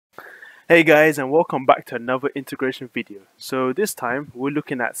Hey guys, and welcome back to another integration video. So this time we're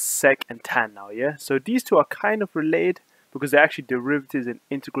looking at sec and tan now, yeah? So these two are kind of related because they're actually derivatives and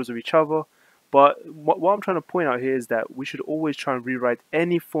integrals of each other. But what I'm trying to point out here is that we should always try and rewrite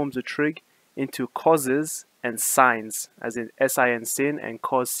any forms of trig into causes and sines, as in sin sin and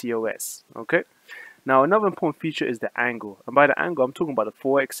cos cos, okay? Now another important feature is the angle, and by the angle I'm talking about the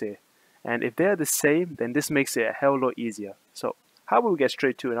 4x here. And if they're the same, then this makes it a hell of a lot easier. So how about we get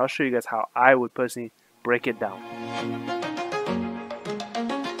straight to it, and I'll show you guys how I would personally break it down.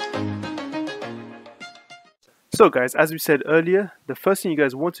 So guys, as we said earlier, the first thing you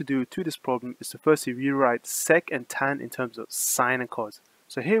guys want to do to this problem is to firstly rewrite sec and tan in terms of sine and cos.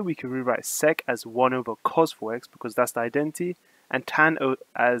 So here we can rewrite sec as 1 over cos 4x because that's the identity, and tan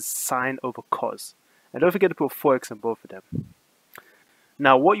as sine over cos. And don't forget to put 4x in both of them.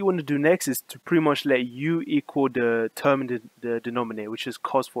 Now what you want to do next is to pretty much let u equal the term in the denominator, which is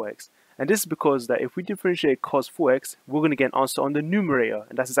cos 4x. And this is because that if we differentiate cos 4x, we're going to get an answer on the numerator,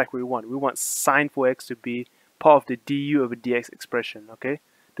 and that's exactly what we want. We want sine 4x to be part of the du over dx expression, okay?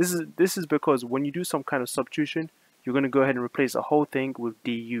 This is because when you do some kind of substitution, you're going to go ahead and replace the whole thing with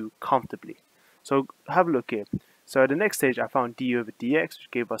du comfortably. So have a look here. So at the next stage, I found du over dx,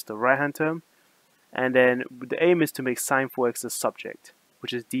 which gave us the right-hand term. And then the aim is to make sine 4x the subject,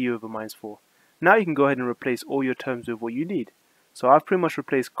 which is du over minus 4. Now you can go ahead and replace all your terms with what you need. So I've pretty much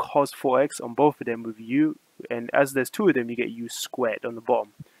replaced cos 4x on both of them with u, and as there's two of them, you get u squared on the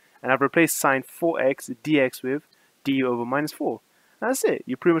bottom. And I've replaced sine 4x dx with du over minus 4. And that's it.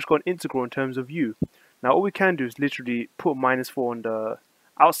 You pretty much got an integral in terms of u. Now all we can do is literally put minus 4 on the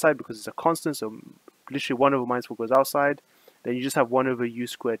outside because it's a constant, so literally 1 over minus 4 goes outside. Then you just have 1 over u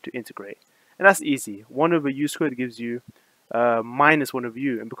squared to integrate. And that's easy. 1 over u squared gives you minus 1 over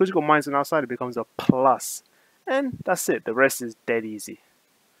u, and because you got minus on the outside, it becomes a plus, and that's it. The rest is dead easy.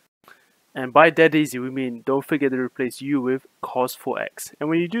 And by dead easy, we mean don't forget to replace u with cos 4x, and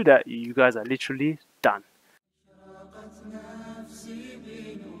when you do that, you guys are literally done.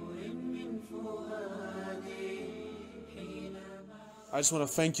 I just want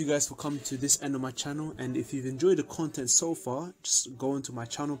to thank you guys for coming to this end of my channel, and if you've enjoyed the content so far, just go into my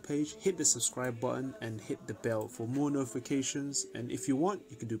channel page, hit the subscribe button and hit the bell for more notifications, and if you want,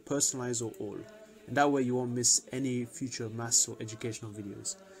 you can do personalized or all, and that way you won't miss any future maths or educational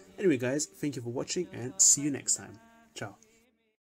videos. Anyway guys, thank you for watching and see you next time. Ciao.